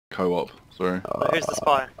Co-op, sorry. Who's the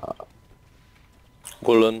spy?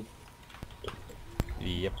 Woolen.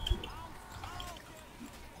 Yep.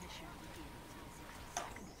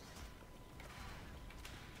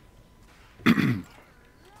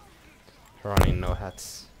 Running no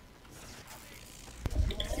hats.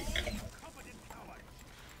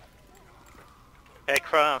 Hey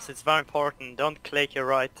Kronos, it's very important, don't click your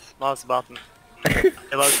right mouse button.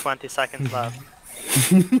 About 20 seconds left.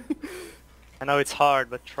 I know it's hard,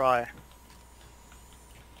 but try.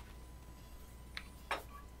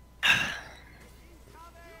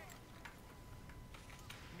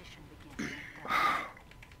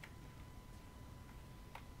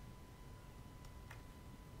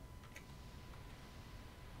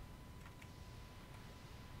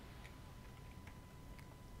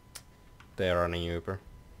 They're running Uber.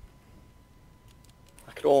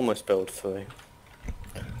 I could almost build 3.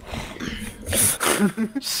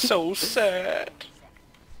 So sad.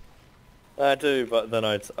 I do, but then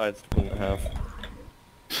I wouldn't have.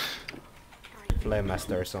 Flame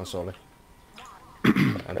Master is on Solid.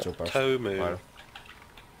 And Super. Tomu. Fire.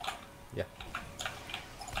 Yeah.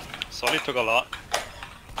 Solly took a lot.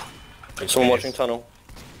 Someone watching tunnel.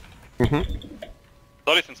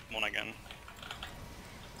 Solly's in spawn again.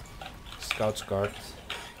 Scout's guard.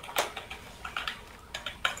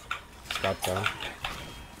 Scout down.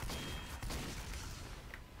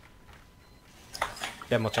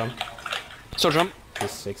 Demo jump. So jump.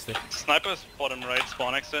 He's 60. Sniper's bottom right,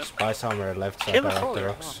 spawn exit. Spies hammer left side Kill the of the soldier.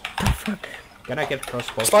 rocks. Can I get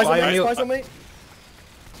crossbow? Spies on Spy me! you. Spies on me!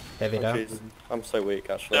 Heavy Oh, down. jeez. I'm so weak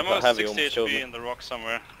actually. Demo That is heavy 60 almost killed HP me. in the rock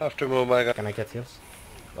somewhere. Have to move my guy. Can I get heals?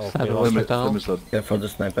 Oh, Sniper we was lost it. McDonald. Yeah, for the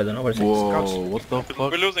sniper, I don't know where it's whoa, what the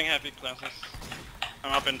fuck? We're losing heavy classes.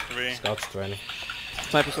 I'm up in 3. Scouts 20.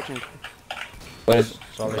 Sniper switching. Where is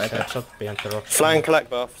Solid Sniper? headshot behind the rocks. Flank collect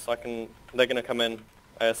buffs, I can... They're gonna come in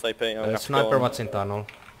ASAP. I'm gonna have to go Sniper on. what's in tunnel.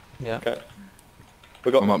 Yeah. Okay.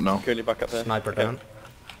 We got I'm up now. Cooley back up here. Sniper Okay. down.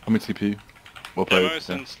 I'm in TP. Well Demo played. is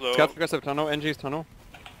in slow. Scout aggressive tunnel, NG's tunnel.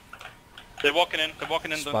 They're walking in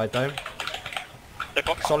the... Spy time. They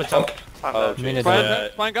pop. Solid jump. Oh, Minute jeez.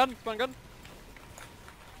 down. Spine gun, spine gun.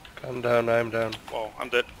 I'm down, I'm down. Whoa, I'm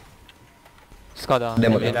dead. Scout down.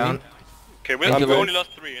 Demo Heavy Enemy. down. Okay, we I'm we going. only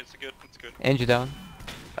lost 3, it's good, it's good. Engie down.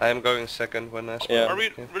 I'm going second when I spawn. Yeah. Are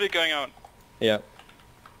we really going out? Yeah.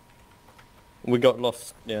 We got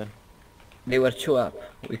lost, yeah. They were 2 up.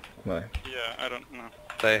 Well, Yeah, I don't know.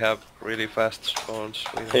 They have really fast spawns.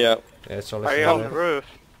 We have- Yeah. Yeah, Solid Are you on the solid. roof?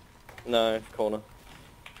 No, corner.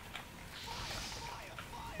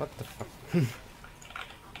 What the fuck?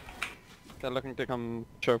 They're looking to come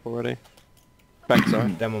chirp already. Back, sorry.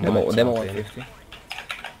 Demo demo might jump in. 150.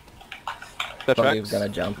 The Probably tracks. gonna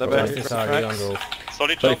jump. The probably. back. This is already on roof.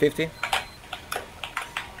 Solid Sorry, jump. 50.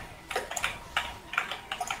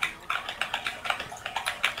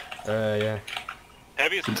 Yeah.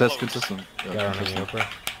 Heavy is Contest, close. consistent. They're Yeah, running consistent. Uber.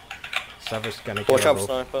 Savage gonna kill Watch out, roof.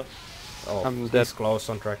 sniper. Oh, I'm he's dead. close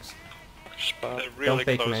on tracks. Spot. They're Don't really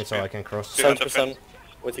pick close. me so to I can cross. Yeah. 70%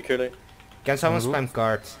 with your Cooley. Can someone Roof. spam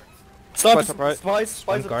guards? Sniper, top right. spies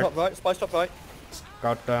at the guard. top right, spies top right.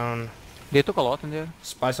 Guard down. They took a lot in there.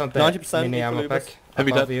 Spies on the 90% mini ammo equal pack.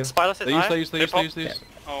 Heavy above dead. you. Spy is They use, high? they use, they They use, pop. they use, they use.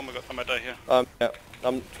 Oh my god, I might die here. Yeah.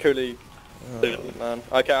 I'm Cooley. Man.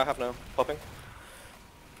 Okay, I have now. Popping.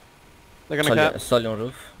 They're gonna cap. Solid on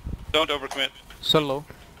roof. Don't overcommit. Solo.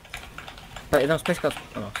 Hey, No, space cut.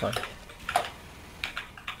 Oh, sorry.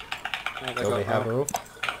 Do we have a roof?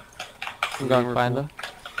 I'm going roof Find wall. her.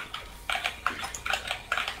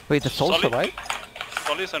 Wait, that's also Solid. right?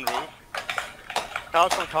 Solly's on roof.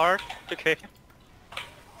 Scouts on card. Okay.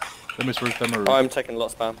 Demos roof, demo roof. I'm taking a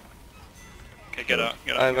lot of spam. Okay, get out,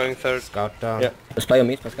 get out. I'm going third. Scout down. Yeah. Spy on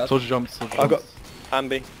me, space cut. Soldier jumps, soldier I've got jumps.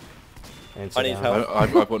 Ambi. Ain't I need down. help.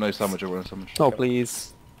 I've got no sandwich, everyone sandwich. Oh,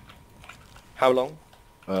 please. How long?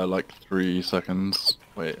 Like 3 seconds.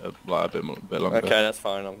 Wait, like a bit longer. Okay, that's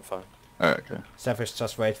fine, I'm fine. Alright, okay. Savage,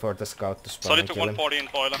 just wait for the scout to spawn Solly and took kill him. 140 in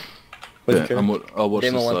boiler. With Yeah, your Cooley. I'll watch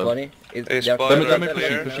Demo this. 120. It's They're- spy Demo, right demo,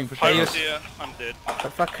 there. pushing. Pirate's here, I'm dead. What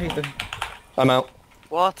the fuck are you doing? I'm out.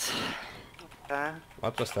 What? Okay.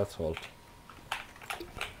 What was that hold?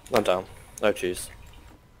 I'm down. Oh jeez.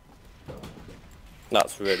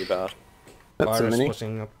 That's really bad. That's a Virus mini.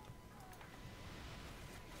 pushing up.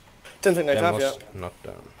 Didn't think they'd have Demos yet. not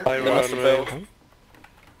down. I They must run have failed.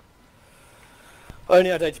 Only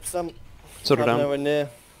had 80%. Sort of I'm down. nowhere near.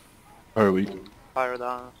 Very weak. Fire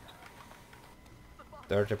down.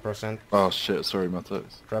 30%. Oh shit, sorry,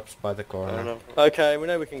 Matthias. Traps by the I don't corner. know. Okay, we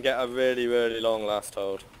know we can get a really, really long last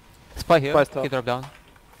hold. Spy here. Spy's top. He dropped down.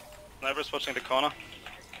 Sniper's watching the corner.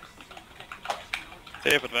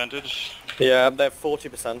 They have advantage. Yeah, they have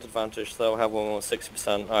 40% advantage, so they'll have one more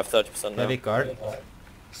 60%. I have 30% now. Heavy guard.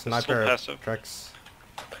 Sniper passive. tracks.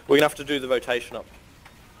 We're gonna have to do the rotation up.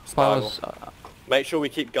 Spiral. Spirals. Make sure we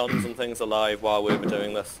keep guns and things alive while we're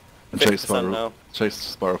doing this. Chase 50% Spiral. now. Chase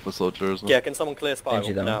Spiral for Soldier as well. Yeah, can someone clear Spiral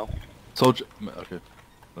Edgy down. now? Soldier. Okay.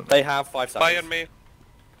 They have 5 Spy seconds. on me.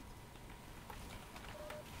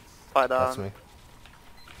 Spy That's down. me.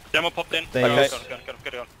 Demo popped in. They Okay. use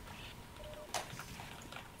Get it on.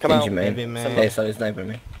 Come Genji out. main. heavy main. Hey, sorry, sniper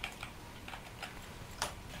main.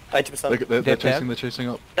 80%. They're They're chasing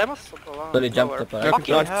up. They must have gone Sorry, jump lower. the fire.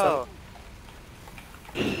 Fucking 90%. hell.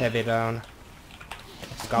 Heavy down.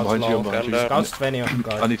 Scouts Behind you, low. behind you. Scouts 20 on I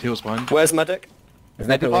guard. need heals behind. Where's medic?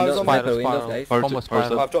 Sniper Spiral windows, on sniper sniper windows, Spiral. guys. Fire Combo to- fire spiral.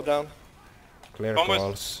 to- I've dropped down. Clear Almost.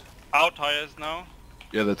 calls. Out tires now.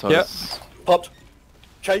 Yeah, they're tires. Popped.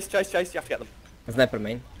 Chase, chase, chase. You have to get them. Sniper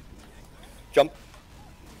main. Jump.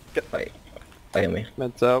 Wait. Wait on me.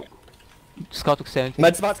 Meds out. Scout took 70.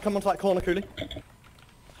 Med's about to come onto that corner, Cooley.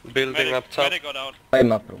 Building up top. Medic got out. Play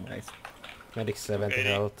map room, guys. Medic 70 80.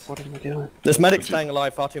 health. What am I doing? This medic's staying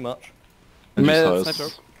alive far too much. And Med- just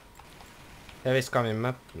tires. Heavy's coming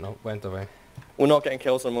map. No, went away. We're not getting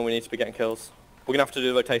kills on when we need to be getting kills. We're gonna have to do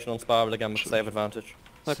the rotation on Spiral again because they have advantage.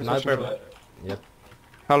 Sniper. Yep.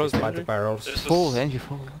 How's Despite the barrels. This is Full, energy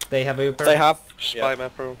full. They have Uber. They have. Spy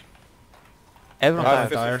map room. Everyone I Fire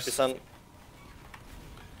have fire. tires. 50%.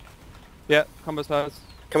 Yeah, combo tires.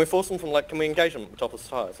 Can we force them from like? Can we engage them at the top of the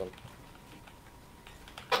tires? Then?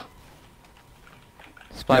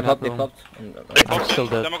 Spy Yeah, map pop, room. They I'm popped still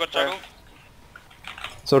in. dead. Demo got juggled.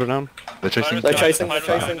 Sort it down. They're chasing. They're Yeah, chasing. They're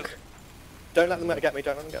Pyro chasing. behind us. Don't let them get me.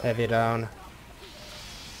 Don't let them get me. Heavy down.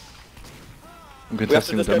 I'm We have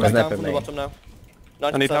to contesting the just go demo. back down Sniper from the main. bottom now.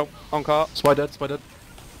 I need 90%. help. On cart. Spy dead, spy dead.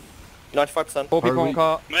 95%. 4 people Are on we-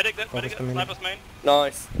 cart. Medic dead. Focus Medic coming dead. in. Sniper's main.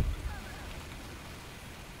 Nice.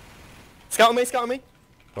 Scout on me. Scout on me.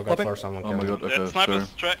 Forgot Popping. for someone Oh my coming. god, okay, sorry. Sniper's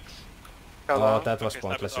tracks. Oh, that was Okay,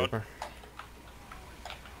 pointless sniper's Uber.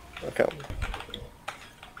 Okay.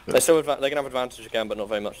 They still they can have advantage again, but not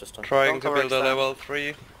very much this time. Trying Don't to cover build a exam. level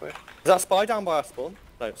 3. Quick. Is that spy down by our spawn?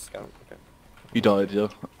 No, it's Scout. Okay. He died, yeah.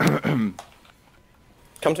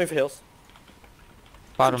 Come to me for heals.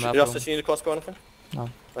 Fire map room. Justice, you need a crossbow or anything? No.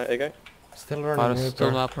 Right, there you go. Still Fire running still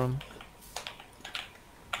Uber. map room.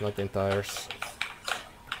 Not in tires.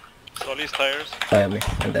 Solly's tires. Fire me.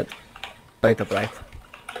 I'm dead. Wait up right.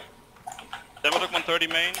 Demo took 130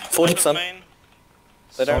 main. 40%. Sniper's main.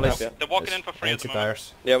 They don't Solid. have yet. They're walking in for free at the Anti moment.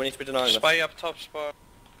 tires. Yeah, we need to be denying this. Spy up top spot.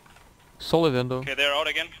 Solid window. Okay, they're out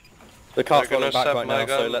again. The They're car's gonna rolling back stab right my now,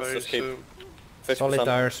 so gun let's very just keep soon. 50%. Solid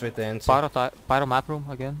tires with the NC. Pyro map room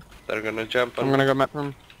again. They're gonna jump on. I'm gonna go map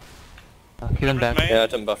room. Hidden back. Main. Yeah, I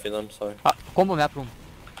didn't buff you them, sorry. Combo map room.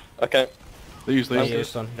 Okay, They use, I they use.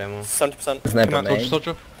 used on demo. 70%. Sniper Come out. main.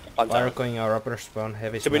 Soldier. I'm Fire down. going our upper spawn.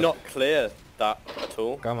 Heavy Did we smoke. not clear that at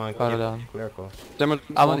all? Come on, Fire clear, down. clear calls. Demo.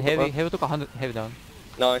 I'm on heavy. Heavy took 100 heavy down.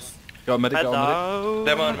 Nice. Got a medic, Med got a medic. down.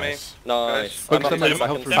 Them on me. Nice. Nice. Guys, I'm up focus on 10 them, help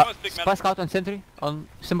seconds. through. Demo's big Spy medic. scout on sentry on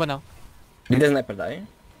Simba now. Did the sniper die?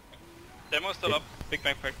 Demo's still up. Big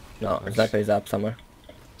backpack. No, sniper is up somewhere.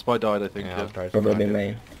 Spy died, I think, Yeah, yeah. I'll try to Probably find it.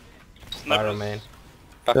 main. Fire Sniper's main.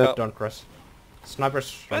 Back up. Don't press.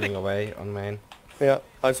 Sniper's running away on main. Yeah,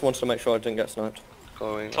 I just wanted to make sure I didn't get sniped.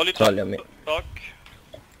 Going. Solid Solid on me. dog.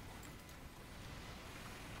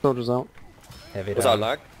 Soldiers out. Heavy Was that down.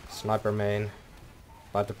 lag? Sniper main.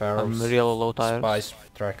 By the barrels. I'm real low tires. Spice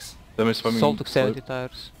tracks. Them is swimming. Sol took 70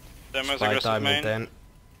 tires. Demo's Spy aggressive time main. in 10.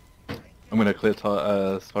 I'm gonna clear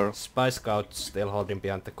Spiral. Spy scout still holding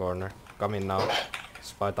behind the corner. Coming now.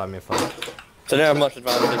 Spy time in 5. So they don't have much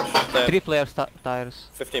advantage. They're 3 players tires.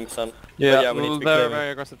 15%. Yeah, But yeah, we need to be they're clear.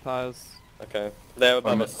 very aggressive tires. Okay. They're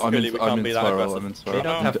above I'm us. Really, we I'm can't in be that Spiral, I'm aggressive. in We Spiral.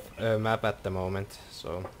 don't have a map at the moment,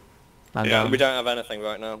 so... I'm Yeah, down. We don't have anything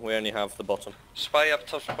right now. We only have the bottom. Spy up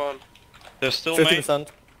top spawn. They're still main. 50%.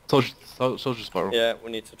 Soldier Spiral. Yeah,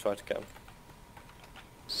 we need to try to get them.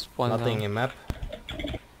 Spawning Nothing down. in map.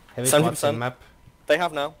 Heavy 70%. spots in map. They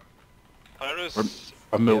have now. Pyrus.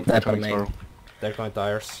 I'm milled Sniper coming main. Spiral. They're going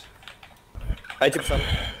tires. 80%.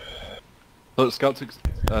 So, Scout took,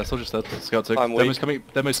 Soldier's dead. Scout took. I'm Demo's weak. coming.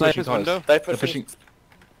 Demo's pushing Sniper's tires. window. They're They're pushing.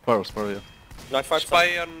 pushing. Spiral, yeah. 95%.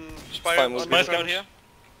 Spy on. Spy Fine, on. we'll on be Spy the scout here.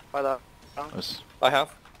 By that. Nice. I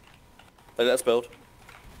have. Let's build.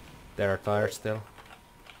 There are tires still.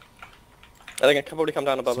 I think it can probably come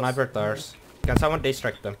down above Sniper tires. Can someone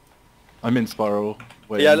distract them? I'm in Spiral. us.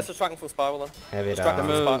 Wait. Yeah, let's distract them from Spiral then. Heavy Distract them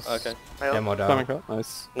down. from Spiral. Okay. Mail. Demo Coming down. out.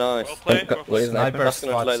 Nice. Nice. Well played. Where is sniper? Sniper That's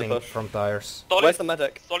gonna delay the spotsing push. from tires. Where's Solid. the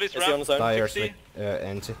medic? Solid's Is he on ramp. his own? Tires 60. with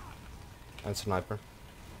NC. And sniper.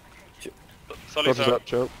 Solid's Soldiers out. up,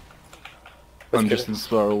 choke. I'm just in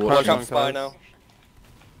spiral One watching. cap spy now.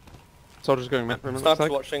 Soldier's going mid for a minute. Sniper's Looks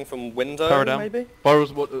like. watching from window, Power down. maybe?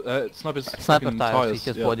 Spiral's what? Sniper's Sniper fucking tires, he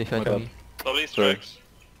just yeah, body my shot bad. me. Slowly Sorry. strikes.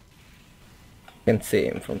 Can see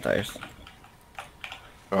him from tires.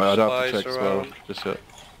 Alright, I don't have to Spies check Spiral around. just yet.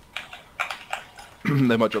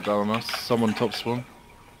 They might drop down on us. Someone top spawn.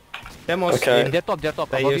 Demos Okay. in. They're top, They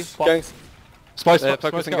above you. use- Pop. Going... Spice,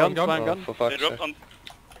 Focusing gun, spying gun. For They fuck's dropped sake. on.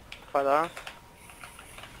 Spy down.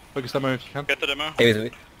 Focus demo if you can. Get the demo. Heavy's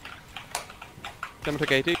weak. Demo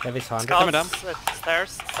took 80. Heavy's 100. Coming down.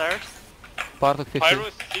 Stairs. Part of 50. Pyro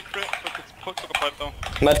is secret, but it's took a pipe though.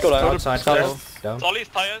 Medical down. Outside Solo. stairs. Down. Solly's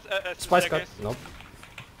tires, Spice cut. staircase. Nope.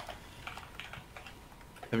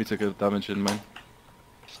 Heavy took a damage in main.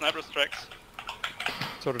 Sniper strikes.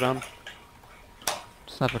 Soldier down.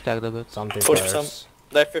 Sniper tagged a bit. Something 40%. tires.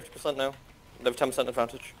 They're 50% now. They have 10%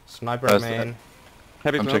 advantage. Sniper That's main.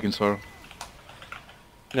 Heavy I'm smoke. checking Spiral.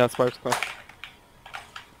 Yeah, Spire's close.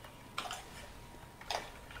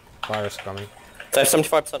 Fire's coming. They have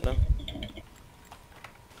 75% now.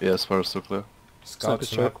 Yeah, Spiral's still clear. Scout Sniper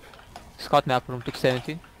smoke. Scout map room took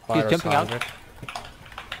 70. Fire's jumping out. 100.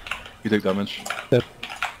 You take damage.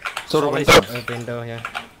 Soldier Somebody's window. window, yeah.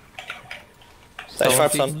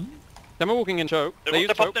 85%. Demo walking in choke. They use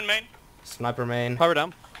They popped choke. in main. Sniper main. Pyro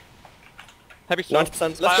down. Heavy smoke.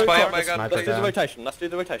 90%. Let's do Spy it. on my gun, Sniper Let's do the down. rotation. Let's do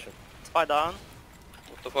the rotation. Spy down.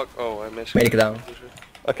 What the fuck? Oh, I missed. Medic down.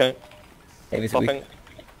 Okay. Heavy's weak. Popping.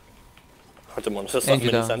 I didn't want to just Engine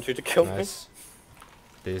mini down. sentry to kill Nice.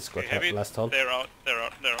 This got Heavy. last hold. They're out.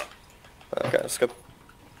 me. Okay, let's go.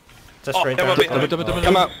 Just Oh, right come there. on, behind.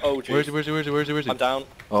 Come out. Oh, Where's he, jeez. where's he? I'm down.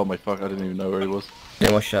 Oh my fuck, I didn't even know where he was.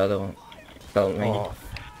 Demo shadow. Follow me. Oh,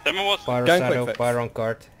 Demo was fire Going quick shadow, fix. fire on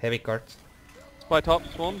cart, heavy cart. Spy top,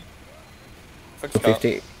 spawn. Fuck Scout.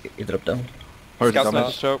 250. He dropped down. Hard Scout's damage.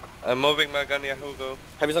 out. Choke. I'm moving my gun, Yahoo, go.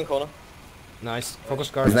 Heavy's on corner. Nice. Focus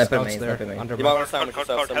cart, Sniper scouts main, there. sniper main. Under You might map. want to sandwich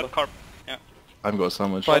yourself, Simba. carp. I haven't got a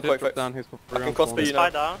sandwich. Spy quick did drop fix. down. He's I can cross you Spy now.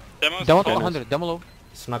 down. Demo's Demo top. 100, demo low.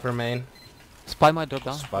 Sniper main. Spy might drop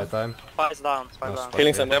down. Spy time. Spy's down. Spy No, down. spy.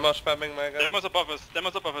 Healing Okay. Simba. Demo spamming my gun. Demo's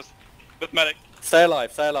above us. With medic. Stay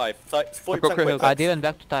alive, stay alive. It's like 40% Quick quick hills. I fix. didn't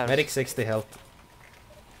back to tires. Medic 60 health.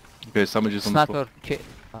 Okay, sandwiches on the floor.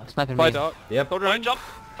 Sniper Spy main. dart. Yep. Soldier Right, in. jump.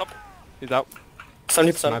 Top. He's out.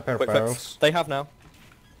 70% Sniper quick fix. barrels. They have now.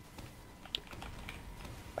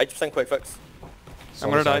 80% quick fix. I'm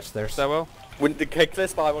gonna die. Upstairs. Stairwell. The kick clear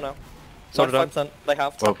spiral now. Soldier down. 95%. They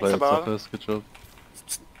have. Well played, above. Toppers, good job.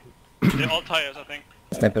 They're all tires, I think.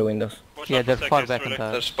 Sniper windows. Watch Yeah, out they're for far staircase, back on really.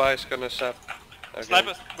 The tires. spy's gonna sap. Again.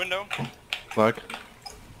 Sniper's window. Flag.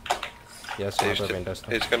 Yes, He's, sniper windows.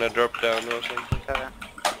 he's gonna drop down or something. Okay.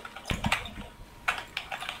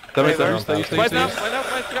 Damage there, Down, stay, down. stay, Spy's stay. down. Spy down.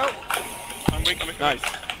 Spy's go. I'm weak. Nice.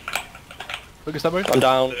 Focus that way. I'm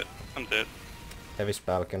down. I'm dead. Heavy's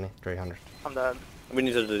balcony, 300. I'm dead. We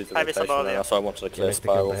need to do the Heavy's rotation above now, you. so I wanted to You clear need to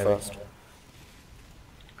kill spiral the heavy. first.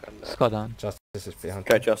 Scout down. Justice is behind.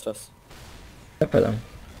 Okay, Justice. Sniper down.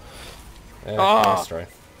 Ah. Nice try.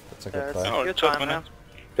 That's a Yeah, good it's play. Oh, good just time, minute.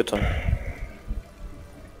 Good time.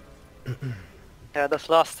 Yeah, this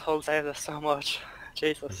last hold saved us so much.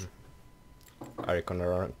 Jesus. Are you gonna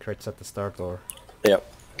run crits at the start or Yep.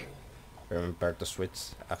 remember to switch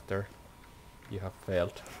after you have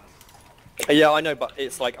failed? Yeah, I know, but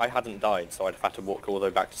it's like I hadn't died, so I'd have had to walk all the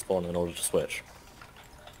way back to spawn in order to switch.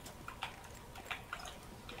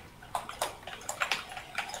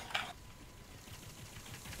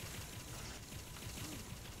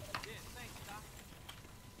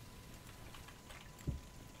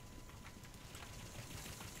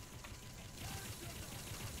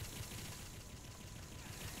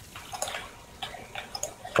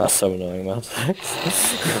 That's so annoying, man. I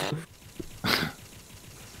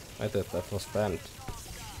thought that was banned.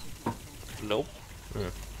 Nope.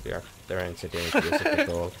 Yeah, there ain't any music at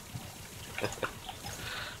all.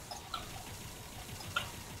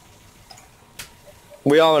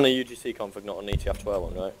 We are on a UGC config, not an ETF12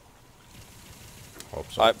 one, right?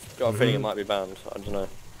 Hope so. I've got a feeling it might be banned. I don't know.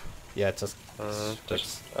 Yeah, just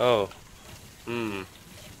Just, oh. Hmm.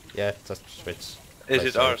 yeah, just switch. Is Like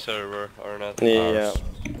it so. our server or not? Yeah, Ours.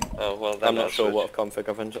 Oh, well then I'm not I'll sure switch. what config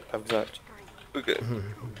I've exact. Okay.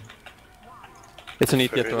 It's an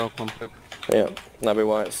ETF config. Yeah, that'd be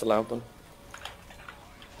why it's allowed them.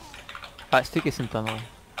 Stick is in tunnel.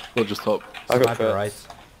 Or just top. I got Sniper crits. right.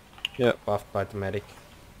 Yeah. Buffed by the medic.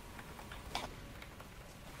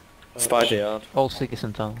 Spider yard. All stick is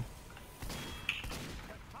in tunnel.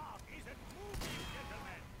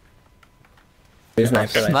 There's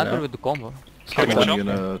sniper right Sniper now. with the combo. Can we One jump?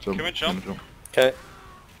 gonna jump. Can we jump? gonna jump. Okay.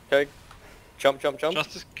 Okay. Jump, jump, jump.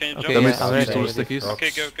 Justice, can you Okay, jump? Damage, I'm use ready. all the stickies. Rocks,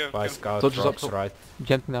 Okay, go. Spy scout, Soldiers up rocks top. right.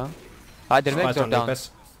 Jump now. Ah, the legs Spies are on down.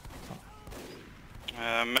 Lupus.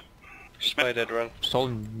 Spy dead run.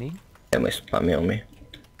 Stolen me. Damn, he's spamming on me.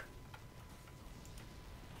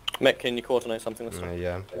 Mick, can you coordinate something this time?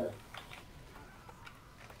 Yeah.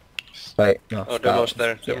 Spy, no, Oh, scout. Demo's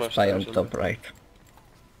there. Yeah, Demo's spy there, on so- top right.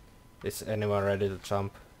 Is anyone ready to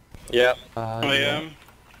jump? Yeah. I am.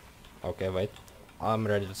 Okay, wait. I'm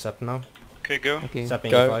ready to zap now. Okay, go. Okay.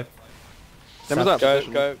 Zapping Go. 5. Demo's Zap. up. Go,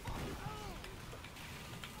 Position. go.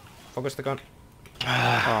 Focus the gun.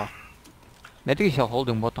 Medic is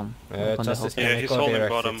holding bottom. On the Justice, hook. Yeah, can he's you go holding direct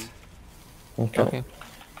bottom. it? Okay. Okay.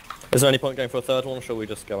 Is there any point going for a third one, or shall we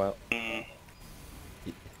just go out?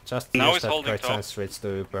 Just Now use he's that holding great top. chance switch to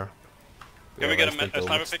Uber. Can we get a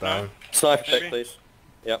sniper pick now? Sniper Maybe? pick, please.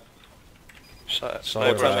 Yep.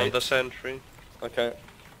 Sniper on right. the sentry. Okay.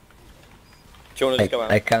 Do you want to just go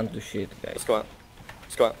out? I can't do shit, guys. Let's go out.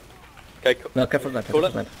 Let's go out. Okay, cool. No, careful sniper, Cool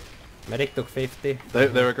careful it. sniper. Medic took 50.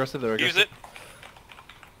 They're aggressive, they're Use aggressive.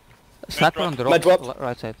 it. Sniper on the Med rocks, drop.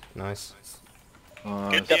 right side. Nice. Get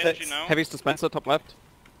the Get energy it. now. Heavy's dispenser, top left.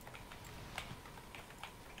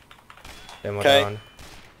 Demo Okay. down.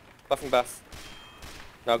 Buffing Bass.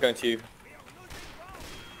 Now going to you.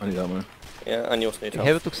 I need ammo. Yeah, and you also need help.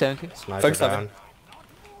 Heavy took 70. Sniper Focus down.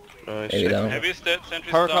 Nice. Maybe down. Heavy is dead,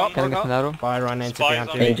 sentry's Power down. top. Heavy Forgot. narrow. Fire run NG Spies behind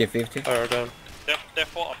on me. NG 50. Fire down. They're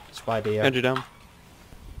 4 up. Spy the Energy down.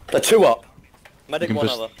 They're 2 up. You Medic can one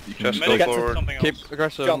just, other. you can Just just go Get go to forward. Something else. Keep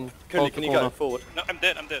aggressive. Jump. Cooley, Hold can the you go corner. forward? No, I'm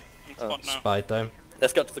dead. I'm in Oh, spot now. Spy time.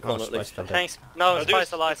 Let's get to the Oh, corner at spy least. still dead. Thanks. No, do Spy's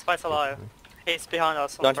this. alive, Spy's alive. He's behind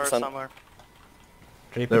us on 90%. first somewhere.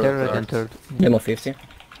 Triple They're They're right. entered. Demo 50.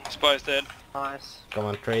 Spy is dead. Nice. Come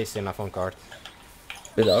on, Trace in avant-garde.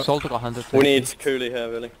 Good out. Soul took 100. We need Cooley here,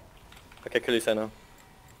 really. Okay, Cooley's here now.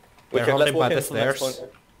 They're Okay, let's holding by walk the in to the next stairs.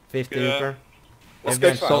 point. 50 Yeah. Uber. Let's Heavy go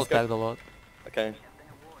and try. Soul Let's go. tagged a lot. Okay.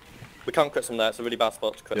 We can't crit from there, it's a really bad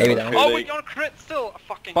spot to crit. Heavy from. down. Oh, Cooley. we're on crit still.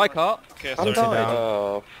 Fucking. Spy cart. Okay, I'm sorry. dying. down.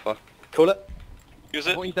 Oh, fuck. Cool it. Use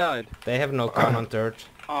I it. thought he died. They have no gun on third.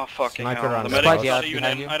 Oh fucking Sniper hell. on The the medic Spy is yard not even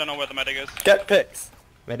behind in. you. I don't know where the medic is. Get picks.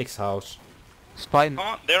 Medic's house. Spy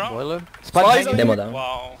Oh, they're on. boiler. Spies Spy behind on you. Demo down.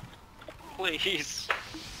 Wow. Please.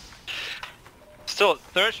 Still,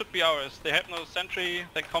 third should be ours. They have no sentry.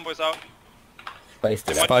 Their combo's out. Spy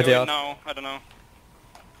still They out. might do yard. it now. I don't know.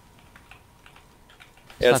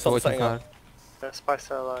 Yeah, Sniper stop waiting setting for up. her. Spy's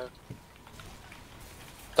still alive.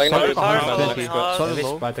 Taking Sorry, over sorry, behind sorry. the next Sorry. script. Medic's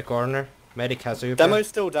low. by the corner. Medic has Uber. Demo's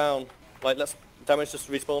still down. Like, let's... Demo's just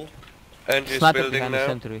respawned. Engine Sniper building behind the now.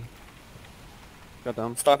 sentry. Got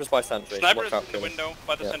down. Sniper's by sentry. Sniper Watch is out, in the Cooley. window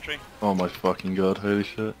by the Yeah. sentry. Oh my fucking god, holy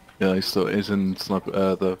shit. Yeah, he's in sniper,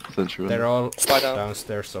 the sentry They're window. all Spy down.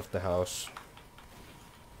 downstairs of the house.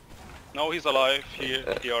 No, he's alive. He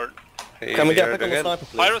yard. Can we get a Here pick on the again. sniper,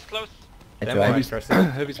 please? Pyro's close. I Demo tried. Heavy's, interesting.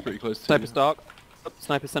 Heavy's pretty close to Sniper's dark.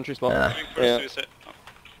 Sniper sentry spot. Ah. Going first Yeah. to use it. Oh.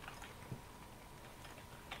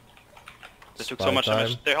 They took Spy so much time.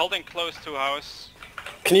 damage. They're holding close to house.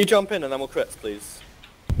 Can you jump in and then we'll crits, please?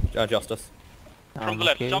 Justice. From the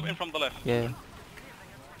left. Okay. Jump in from the left. Yeah.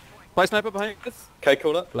 Spy sniper behind us. Okay,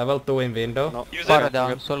 cool it. Level 2 in window. No. Use Spy it.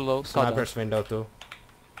 down. Solo. Scout down. Sniper's window 2.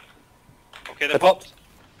 Okay, They they popped. popped.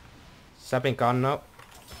 Zapping gun now.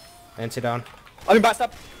 NC down. I'm in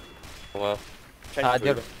backstab. Wow. Change Ah, to they're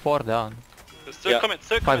Uber. 4 down. They're still Yeah. coming.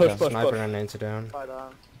 Still Five coming. down. Push, Sniper push. and NC down. Spy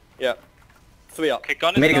down. Yeah. 3 up. Okay,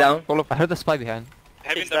 gun is Medic down. down. I heard the spy behind.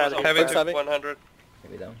 Heavy He's damage. dead. Heavy Thanks, took Heavy. 100.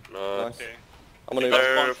 Heavy down. Nice. Okay. I'm gonna... They got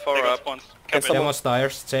They're spawns. four They got up. spawns. Can Cap it. someone- Demo's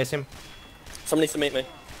tires. Chase him. Someone needs to meet me.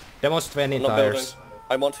 Demo's 20 I'm not building. tires.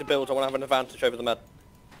 I want to build. I want to have an advantage over the med.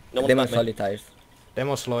 No one's Demo met me. solid tires.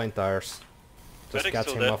 Demo's low in tires. Just Medic's catch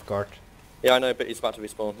still him dead. off guard. Yeah, I know, but he's about to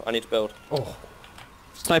respawn. I need to build. Oh.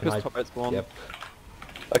 Sniper's Nice. top right spawn. Yep.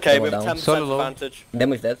 Okay, Demo we have down. 10% Solo low. advantage.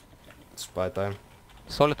 Demo is dead. Spy time.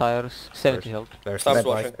 Solid tires. 70 health. There's Stop the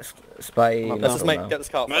Stop spy. watching. Spy. Let's Let's neutral just make now. get this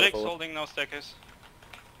cart Medic's forward. holding no staircase.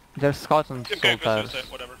 There's scouts on Okay, solid first tires. use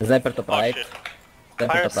it, whatever. Sniper top Oh right. shit.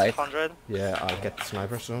 Sniper top right. 100. Yeah, I'll get the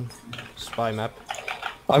sniper soon. Spy map.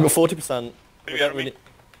 I've got 40%. We You don't got me? really...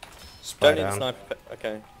 Spy Don't need the down. sniper pick.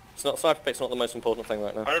 Okay. It's not sniper pick's not the most important thing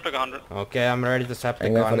right now. Pyro took 100. Okay, I'm ready to zap the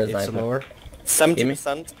I'm going for gun. the It's sniper. lower.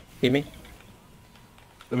 70%. Hear me?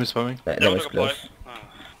 Them is spamming. They Demo all is took a point. close.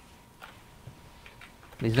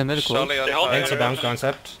 Is the medical? Solly on They're holding fire. NC down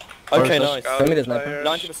concept. Okay, First, nice. Scout Show me the sniper.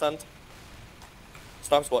 fires. 90%.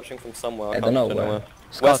 Sniper's watching from somewhere. I can't don't know actually where. where.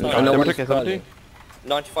 Scout Where's I sniper? know Demo what took is a 70.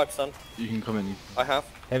 crawling. 95%. You can come in. I have.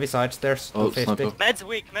 Heavy side stairs. Oh, 250. sniper. Med's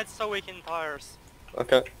weak. Med's so weak in tires.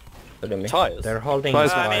 Okay. Follow me. Tires. They're holding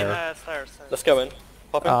Spies his on fire. stairs. Let's go in.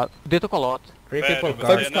 Pop in. They took a lot. 3 people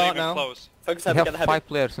Focus guard. cart now. Close. Focus We heavy, have get the heavy. 5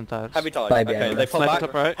 players in tires. Heavy died. Five Okay, behind they us. pull Sniper back.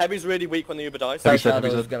 top right. Heavy's really weak when the Uber dies. That Heavy shadow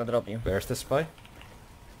set. is gonna drop you. Where's the spy?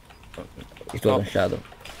 It was on shadow.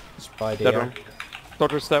 Spy Dead there. wrong.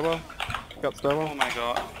 Dodger stairwell. Got Oh stairwell. my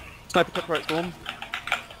god. Sniper top right storm.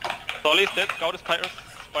 Dolly's dead. Scout is Pyrus.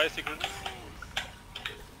 Spy is secret.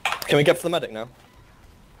 Can we get for the medic now?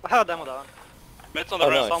 I have a demo down. Med's on the Oh,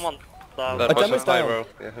 ramp. nice. Someone down. That A was demo's a down. pyro.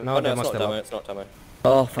 Yeah. No, Oh, they it's must not have demo, up. it's not demo.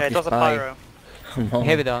 Oh, Yeah, fuck it this was a spy. pyro. Come on.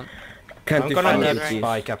 Heavy down. Can't I'm do gonna fun need with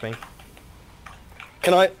spy capping.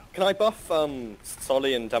 Can I buff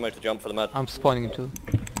Solly and demo to jump for the med? I'm spawning in 2.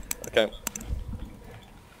 Okay.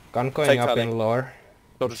 Gun going Take up tally. in lower.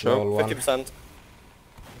 Dodger It's all show. one. 50%.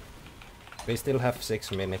 We still have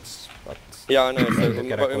 6 minutes, but Yeah, I know, so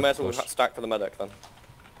Get a we good may as well push. stack for the medic then.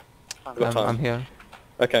 Got time. I'm here.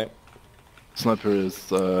 Okay. Sniper is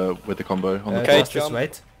with the combo on the Okay, Just jump.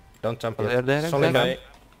 wait. Don't jump Oh, yet. They're there, Solid exactly. Okay.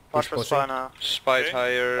 Watch for pushing. spy now. Spy Okay.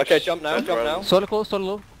 tires. Okay, jump now, jump now. Solo close, solo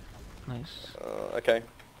low. Nice. Okay.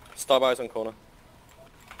 Starbuys on corner.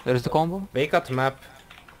 There's the combo. We got map.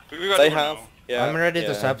 We got They Uber have. now. Yeah. I'm ready to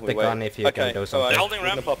yeah, zap we the wait. gun if you okay, can do alright, something. They're holding we're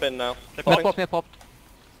gonna ramp. pop in now. They Mid popped. pop, mid pop.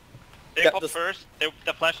 They Get popped this- first.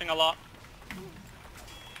 They're flashing a lot.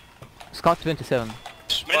 Scout 27.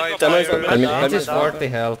 Spy Demo's tires. on It is down. 40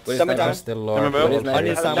 health. Where's Demo my down? I'm still low. Remember? What is I need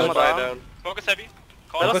that? sandwich. Demo Spy down. down. Focus heavy. There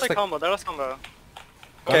Call was us. a combo, there was combo.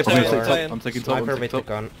 Okay, Guns play I'm in, lower. play in. I'm taking top, I'm Sniper taking with the top.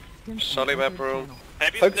 gun. Solly map room.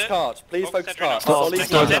 Heavy's Focus dead. card. Please focus sentry now. card. Stop, Solly's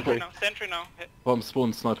stop, dead. stop. Sentry now. Sentry now. Bomb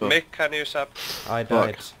spawn sniper. Mick, can you sap? I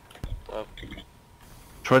died.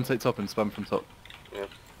 Try and take top and spam from top.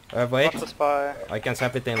 Wait. Watch the spy. I can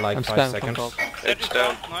zap it in like I'm 5 Oh, seconds. spamming from Sentry's It's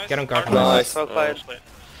down. Nice. Get on guard. Nice. Well played.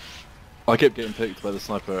 I kept getting picked by the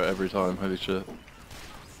sniper every time, holy shit.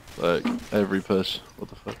 Like, every push. What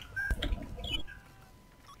the fuck?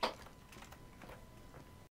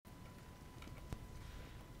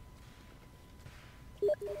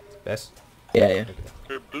 Best. Yeah, yeah.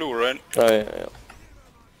 You're blue, right? Oh, yeah, yeah.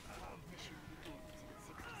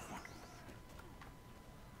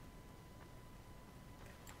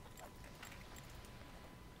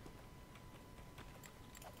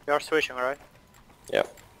 You're switching, right? Yeah.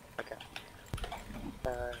 Okay.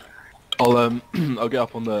 I'll get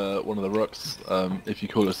up on the one of the rocks. If you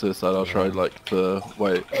call it suicide, I'll try like to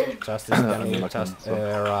wait. Justice, can And you then I can just stop.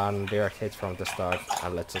 run direct hits from the start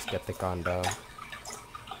and let's just get the gun down.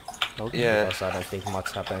 Yeah. Because I don't think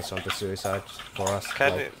much happens on the suicide for us.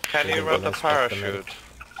 Can we you will run the inspect the medic.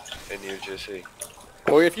 parachute in UGC?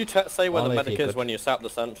 Or if you say where the Only if medic you is could. when you sap the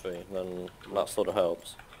sentry, then that sort of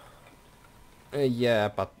helps. Yeah,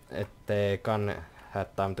 but the gun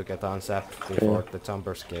had time to get unzapped before the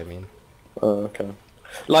jumpers came in. Oh, okay.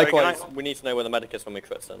 Likewise, we need to know where the medic is when we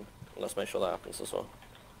crit in. Let's make sure that happens as well.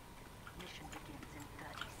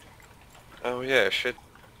 Oh yeah, shit.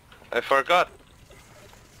 I forgot.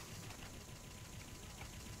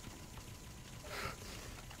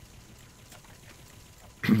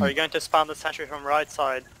 Are you going to spam the sentry from right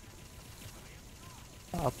side?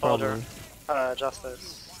 Probably.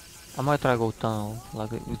 Justice. I might try go tunnel,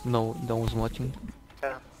 like with no one's watching.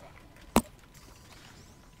 Yeah.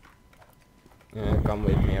 Come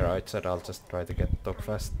with me right side, I'll just try to get top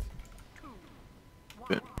fast.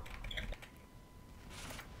 Yeah.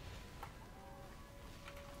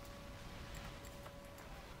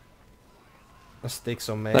 Sticks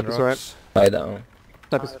on main That is rocks. Spy down.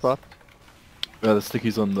 Sniper spot. Yeah, the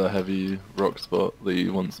sticky's on the heavy rock spot that he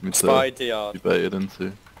wants me to Spy DR. be baited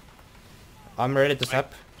into. I'm ready to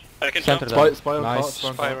zap. I can Center jump. down. Spy on Nice. cart, spy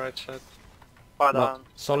on Spy cart. right side. Spy down.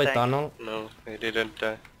 Solid Thank- tunnel. No, he didn't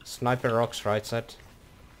die. Sniper rocks right side.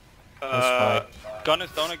 Gun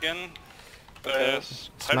is down again.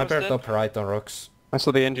 Sniper top right on rocks. I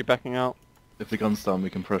saw the NG backing out. If the gun's down, we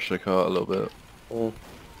can pressure cart a little bit.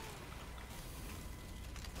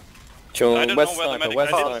 Sure, I don't where's know where the sniper? medic.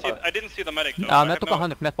 Where's I sniper? didn't see the medic though. I Net have took no-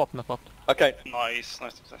 100, net pop, net pop. Okay, Nice,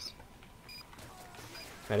 nice, nice.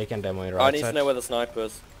 Medic and demo in I right need to side. know where the sniper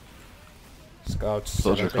is. Scouts.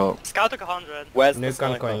 Soldier 70. cart. Scout took 100. Where's the New gun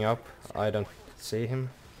sniper? going up. I don't see him.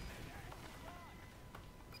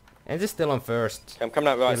 And he's still on first. Okay, I'm coming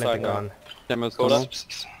out right Killing side the now. gun. Demo's Hold tunnel. up.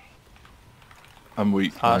 I'm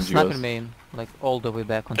weak behind you Sniper guys. main, like all the way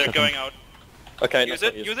back on They're second. going out. Okay, Use let's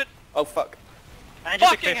it, not use it. Oh fuck. And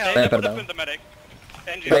just Fucking hell, a they Sniper would have down. been the medic.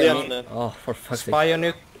 NG Put the down. engine there. Oh, for fuck's sake. Spy on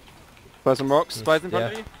you. Spy some rocks. Spy's in front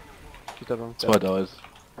Yeah. of you. She's dead wrong. Spy dies.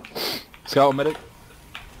 Scout on medic.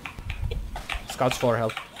 Scouts 4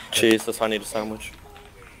 health. Jesus, I need a sandwich.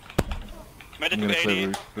 Medic I'm to gonna clear 80.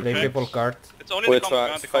 roof. Three people guard. It's only We're the combo behind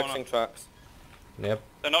tracks, the corner. focusing tracks. Yep.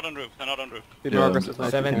 They're not on roof, they're not on roof. Be Yeah, more I'm aggressive. just-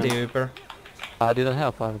 sniper. 70 Uber. I didn't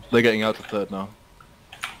have fire. They're getting out to third now.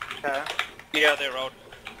 Okay. Yeah, they're out.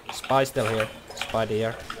 Spy still here. Spy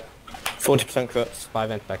here. 40% crits. Spy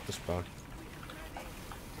went back to spawn.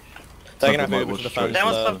 They're gonna Something have might over to the watch fence. straight. There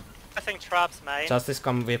was there. some, I think, traps, main. Justice,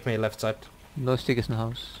 come with me left side. No stickers in the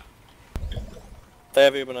house. They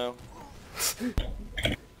have Uber now.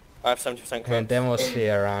 I have 70% And crits. Demos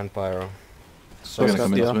here and Pyro. So They're gonna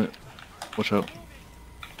come in yeah. this minute. Watch out.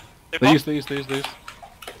 They These.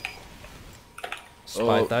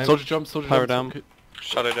 Spy time. Soldier jump, soldier Power jump. down.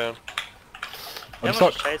 Shut it down. I'm Demos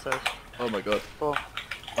stuck. chase us. Oh my god. Cool.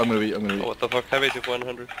 I'm gonna be. Oh, what the fuck? Heavy took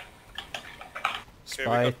 100.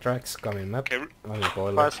 Spy tracks coming map. Okay, I mean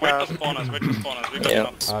boiler. Fire wait scout. to spawners, wait to spawners. We got Yeah.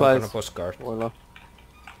 enough. I'm gonna Spies. push guard. Boiler.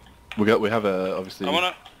 We have a obviously. I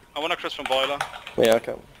wanna Chris from boiler. Yeah,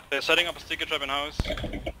 okay. They're setting up a sticker trap in house.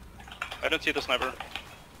 I don't see the sniper.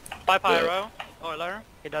 By Pyro. Oiler.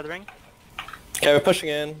 Hit that ring. Okay, we're pushing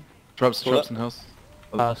in. Traps in house.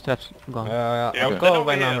 Straps gone. Yeah, I'll they're go over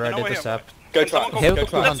when here, I'm they're ready over to here. sap. Go Can someone trap. Heavy Go to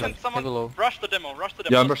trap. 200. Listen, someone Heavy low. rush the demo, rush the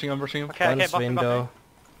demo. Yeah, I'm rushing him. Okay, Guns buffing. window.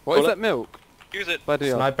 What is Bullet. that milk? Use it. By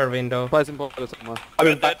the Sniper window. Spies in boiler somewhere.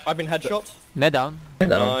 I've been headshot. Net down.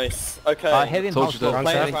 Nice. Okay. Heavy in Told house you low. that.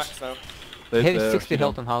 Playing Thanks. tracks now. Heavy They're 60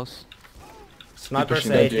 health down. in house. Sniper's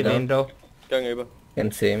pushing 80 down. window. Going Uber.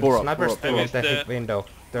 Can see him. Four up. Sniper's still four in up. the The- hit window.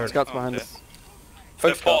 Third. Scouts Oh, behind okay. us. Folks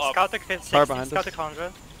They're four got. up. Scout took 50, Fire behind Scout us. took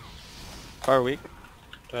 100. Fire weak.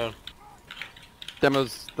 Down.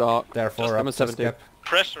 Demo's dark. They're 4 up. Demo's Just 70. cap.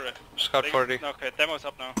 Pressure it. Scout 40. Okay, demo's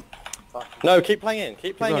up now. No, keep playing in.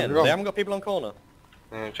 Keep playing going, in. you're wrong. They haven't got people on corner.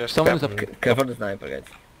 Just Someone is up. Careful the sniper, guys.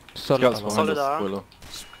 Solid. Scouts behind Solid us. arm. Spoiler.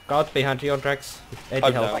 Scout behind you on tracks. 80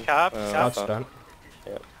 I'm health. down. Back up. Scout's fine. done.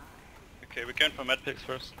 Okay, we're going for med picks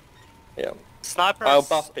first. Yeah. Snipers. I'll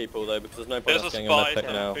buff people though because there's no point There's a us getting a spy. med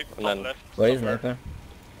pick now. Big And top then left. Where is Somewhere. sniper?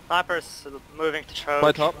 Snipers moving to choke.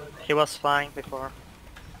 By top. He was flying before.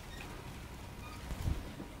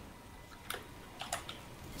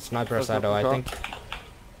 Sniper There's no shadow, I control. think.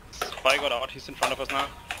 Spy got out, he's in front of us now.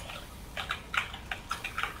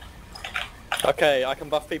 okay, I can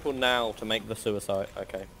buff people now to make the suicide.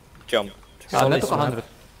 Okay, jump. Solid Net took sniper.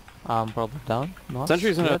 100. Probably down. Nice.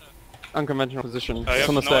 Sentry's in Good. a unconventional position. I have It's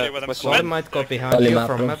on the no idea stairs. where them West sniper- One wall. might go behind Solid you map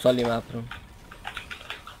from room. map. Solid map room.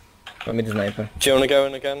 From mid sniper. Do you want to go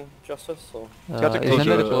in again, Justice? Or Got to Isn't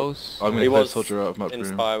Soldier, very close. I'm He gonna play was soldier out of map in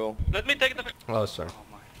room. spiral? Let me take the pick. Oh, sorry.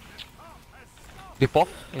 Dip off.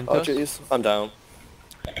 In Oh first. jeez, I'm down.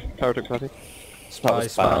 Power took 30. That Spy,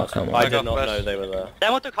 was spy. bad. Someone. I I did got not west. know they were there.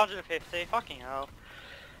 Demo took 150. Fucking hell.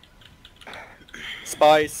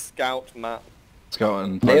 Spy, scout, map. Scout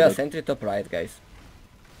and They are Pirate. sentry top right, guys.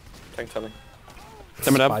 Thanks, Tony.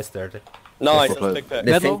 Demo down. Spy's 30. Nice, for that's a big pick.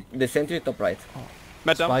 The, Medal. the sentry top right.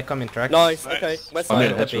 Med down. Spy coming tracks. Nice, Nice. okay. West I'm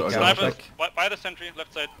side. in the headshot, big I got guy. it. Snipers, by the sentry,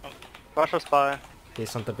 left side. Oh. Rush or spy.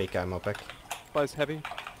 He's on the big ammo pack. Spies heavy.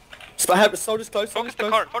 Spy, soldiers close, Focus soldiers the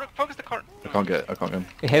close. cart, focus the cart. I can't get him.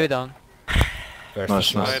 Heavy down. First Nice,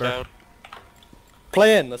 sniper. nice. down.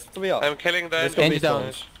 Play in, there's 3 up. I'm killing the Let's go Engine B down.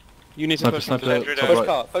 sides. You need to Sniper, push them to sniper, Sentry top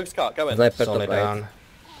down. right. Focus cart, go in. Sniper Solid top right. down.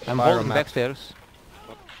 I'm Fire holding map. backstairs.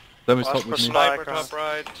 Demo's Watch top for with me. sniper Sniper. top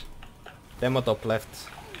right. Demo top left.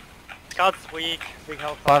 Scout's weak. Big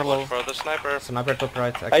health. Far low. For the sniper. Sniper top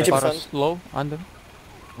right. 80%. Far low. Under.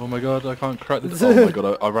 Oh my god, I can't crack this. Oh my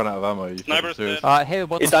god, I ran out of ammo. You Sniper's serious? dead. Heavy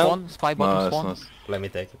bottom He's down. spawn. Spy bottom Nice, spawn. nice. Let me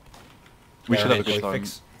take it. We Yeah, should have a quick good time.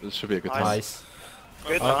 fix. This should be a good time. Nice.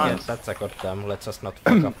 Good Oh, time. yes, that's a good time. Let's just not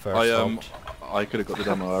fuck up first. I could have got the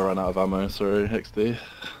demo. I ran out of ammo. Sorry, XD.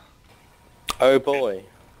 Oh boy.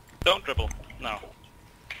 Don't dribble. No.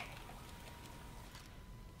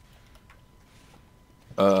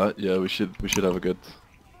 Yeah, we should have a good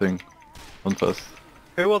thing on first.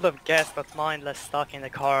 Who would have guessed that mindless stuck in the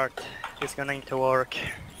cart is going to work?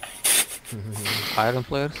 Iron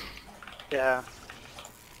players. Yeah.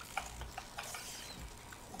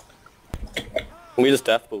 We just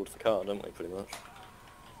deathballed the car, didn't we, pretty much?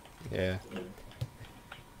 Yeah.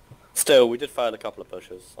 Still, we did fail a couple of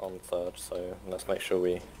pushes on third, so let's make sure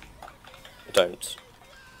we don't.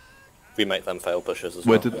 We make them fail pushes as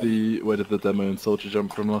Where well. did the demo and soldier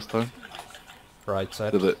jump from last time? Right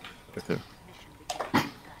side. Did it? Okay.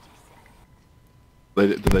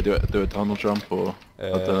 Did they do a tunnel jump or? I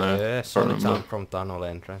don't know. Yeah, Can't solid remember. sound from tunnel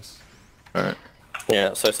entrance. Alright.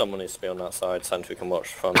 Yeah, so someone needs to be on that side, Sentry can watch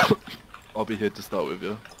from. I'll be here to start with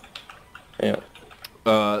you. Yeah.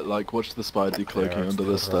 Like watch the spy decloaking Yeah, under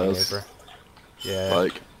the it's running stairs. over. Yeah,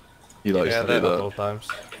 Like, he likes Yeah, to that- do that. couple times.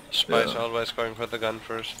 Spies Yeah. always going for the gun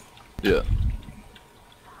first. Yeah.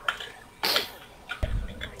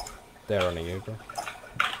 They're running over.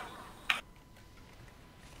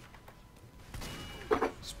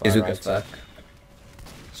 Spy Izuka's right side. back.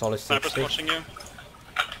 Solid Sniper's 60. watching you.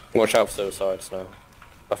 Watch out for suicides now.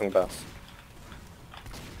 Nothing bass.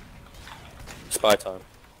 Spy time.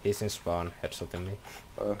 He's in spawn, headshotting me.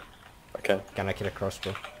 Okay. Can I kill a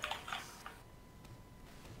crossbow?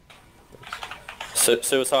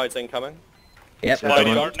 Suicides incoming. Yep.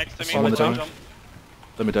 Bodyguard next to me. Someone Watch down. out.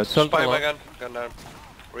 Let me dead. Sol Spy below. wagon. Gun down.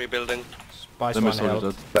 Rebuilding. Spy's Let me 1 soldier health.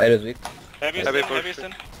 dead. Fire is weak. Heavy's Heavy in, push. heavy's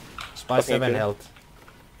in. Spy's Okay, 7 good. health.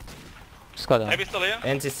 Squad down. Heavy's still here.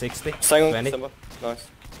 NG 60. Staying on 20. Simba. Nice.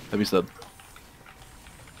 Heavy's dead.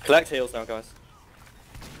 Collect heals now, guys.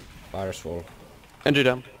 Virus wall. Entry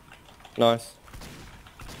down. Nice.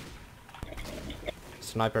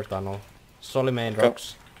 Sniper tunnel. Solid main Go.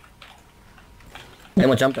 rocks.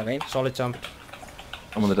 Demo jump again. Solid jump.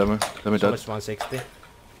 I'm on the demo. Let me dead. Solid's 160.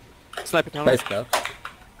 Sniper tunnel. Fire stealth.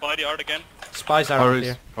 Bodyguard again. Spies are up Horror's,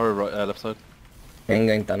 here. horror right, left side. I'm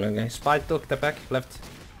going tunnel, guys. Spy took the back, left.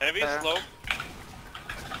 Heavy is low.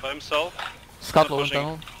 By himself. Scout low in pushing.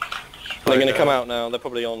 tunnel. They're gonna come out now. They're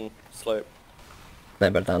probably on slope.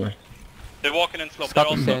 Sniper tunnel. They're walking in slope. Scout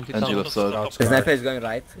They're all 70 NG tunnel. left side. Scouts The guard. sniper is going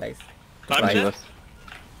right, guys. I'm NG dead. left.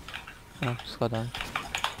 Oh, squad down.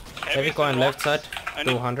 Heavy is going in left rocks. side. I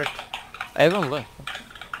know. 200. Everyone left.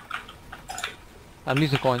 I'm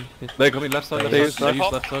using coin. They're coming left side, They left use side. They use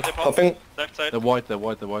pop. left side. They pop. Popping. Left side. They're wide, they're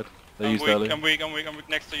wide, they're wide. They I'm used weak, early. I'm weak, I'm weak, I'm weak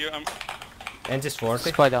next to you. I'm NG's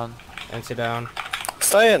 40. Spy down. NC down.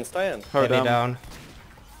 Stay in. Stay in. Hurry Heavy down. down.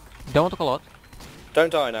 Don't want to call out.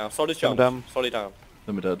 Don't die now. Solid jump. down. Solid down.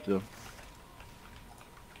 Let me dead, yeah.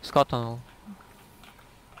 Scout tunnel.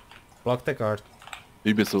 Block the guard.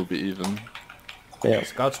 UGC will be even. Yeah.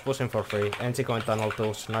 Scouts pushing for free. NC going tunnel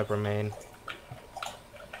 2. Sniper main.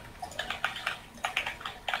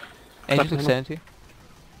 Engine took 70.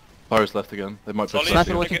 Horror's left again. They might push Solid. left Sniper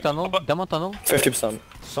again. watching tunnel. Demo tunnel. 50%.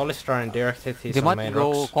 Solid's trying direct hit. He's They on might main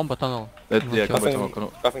go rocks. combat tunnel. Yeah, I'm not come sure. back, tunnel,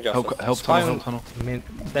 tunnel. Nothing justice. Help Spy tunnel, on- tunnel. Min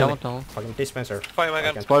Demo demo. tunnel. Fucking dispenser. Spy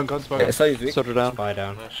wagon. Fucking Spy on gun, spy on gun. Solid is weak. Soldier down. Spy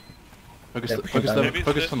down. Focus, Yeah, focus, push tunnel, down.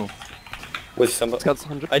 focus tunnel. With Simba. Scout's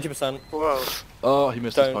 100. 80%. Whoa. Oh, he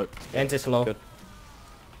missed his Don't. pipe. NC's low. Good.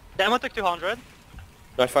 Demo took 200.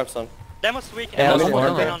 95%. Demo's weak. Yeah, Demo's I'm took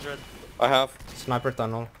on 300. I have. Sniper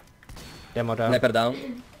tunnel. Demo down. Sniper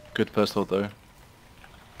down. Good first hold though.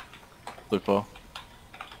 So far.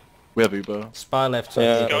 We have Uber. Spy left. So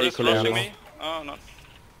Yeah. Scout is equally rushing ammo. me. Oh no.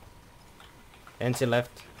 NC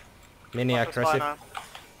left. Mini Fuck the spy aggressive. now.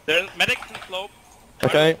 They're medics in slope.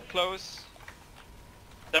 Okay. Close.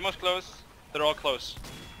 Demo's close. They're all close.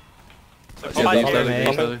 They're Yeah, popping. these Solid early, main.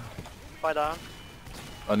 these early. Spy down.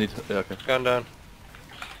 I need, yeah, okay. Gun down.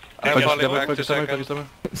 I'm Focus falling demo, back 2 focus demo, focus seconds.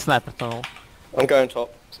 demo. Sniper tunnel. I'm going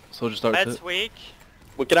top. Soldier starts Med's it. weak.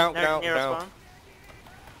 Well, get out, get Near, out, near get us out. one.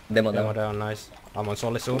 Demo Demo down. down. Nice. I'm on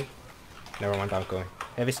solid soon. Never mind. I'm going.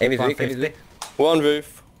 Heavy Heavy's weak, 150. heavy's weak. One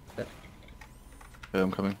roof. Yeah,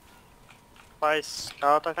 I'm coming. Spy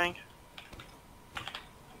scout, I think.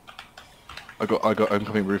 I'm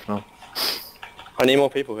coming roof now. I need more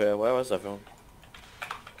people here. Where is everyone?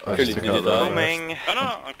 I Really just took needed out that. that. Booming. Oh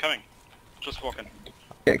no, I'm coming. Just walking.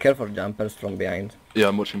 Careful jumpers from behind. Yeah,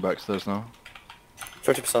 I'm watching backstairs now.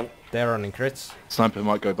 50%. They're running crits. Sniper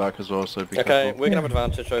might go back as well, so be Okay, careful. we're gonna have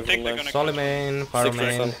advantage over Think them they're though. gonna Solid catch main. Pyro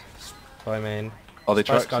main. 60%. Spy main. Are they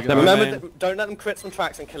Spy tracks scout again? down. Remember, main. don't let them crit some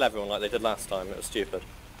tracks and kill everyone like they did last time. It was stupid.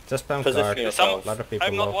 Just spam Position guard. yourself. A lot of people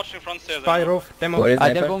I'm not low. watching front stairs Spy anymore. roof. Demo. Where is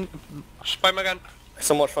They're sniper? going. Spy wagon.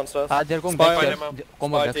 Some watch front stairs. They're going Spy backstairs. demo.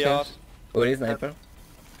 Combat Spy DR. backstairs. Where is sniper?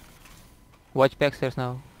 Watch backstairs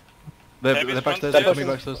now. They're Heavy's backstairs, front they're They're coming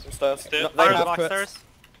pushing backstairs. stairs. Still- No, they Pyro's have crits. backstairs.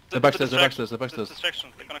 They're backstairs, they're backstairs, they're backstairs. Distraction.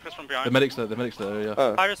 They're gonna crit from The behind. medics there, yeah.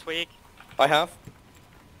 Oh, Pyro's weak. I have.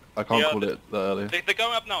 I can't Yeah, call it that early. They're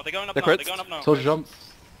going up now. They're going up The now. They're crits. going up now. Soldier jumps.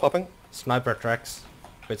 Popping. Sniper tracks.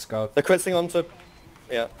 With scout. They're critzing onto...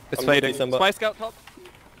 Yeah. It's I'm gonna fading. do Simba. Spy scout top.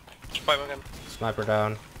 Spy wagon. Sniper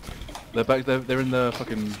down. They're back, they're in the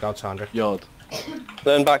fucking Scout's 100. yard.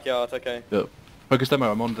 They're in backyard, okay. Yep. Focus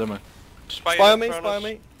demo, I'm on demo. Spy Spy on me, Kronos. spy on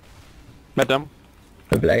me. Med demo.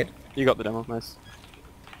 The blade. You got the demo, nice.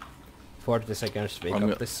 40 seconds. We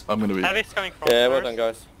got this. I'm gonna be... Heavy's coming from Yeah, well stairs.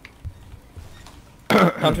 done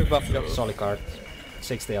guys. Counter buff jump. Solid card.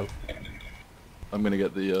 60 L. I'm gonna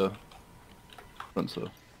get the front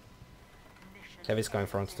store. Heavy's going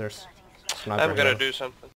front stairs. Sniper I'm gonna hill. do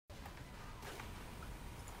something.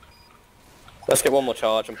 Let's get one more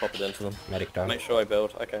charge and pop it into them. Medic down. Make sure I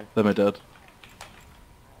build, okay. They're my dead.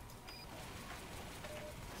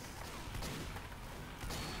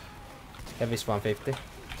 Heavy's 150.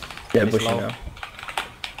 Yeah, Heavy's pushing low. now.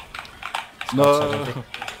 No! 70.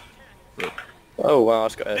 Oh wow, I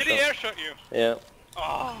just got Did he airshot. air shot you? Yeah.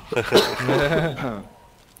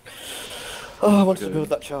 Oh. Oh, I wanted to Okay. build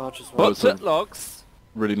that charge as Well, well. it's a What's it, logs?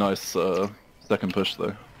 really nice second push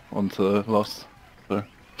though onto lost. So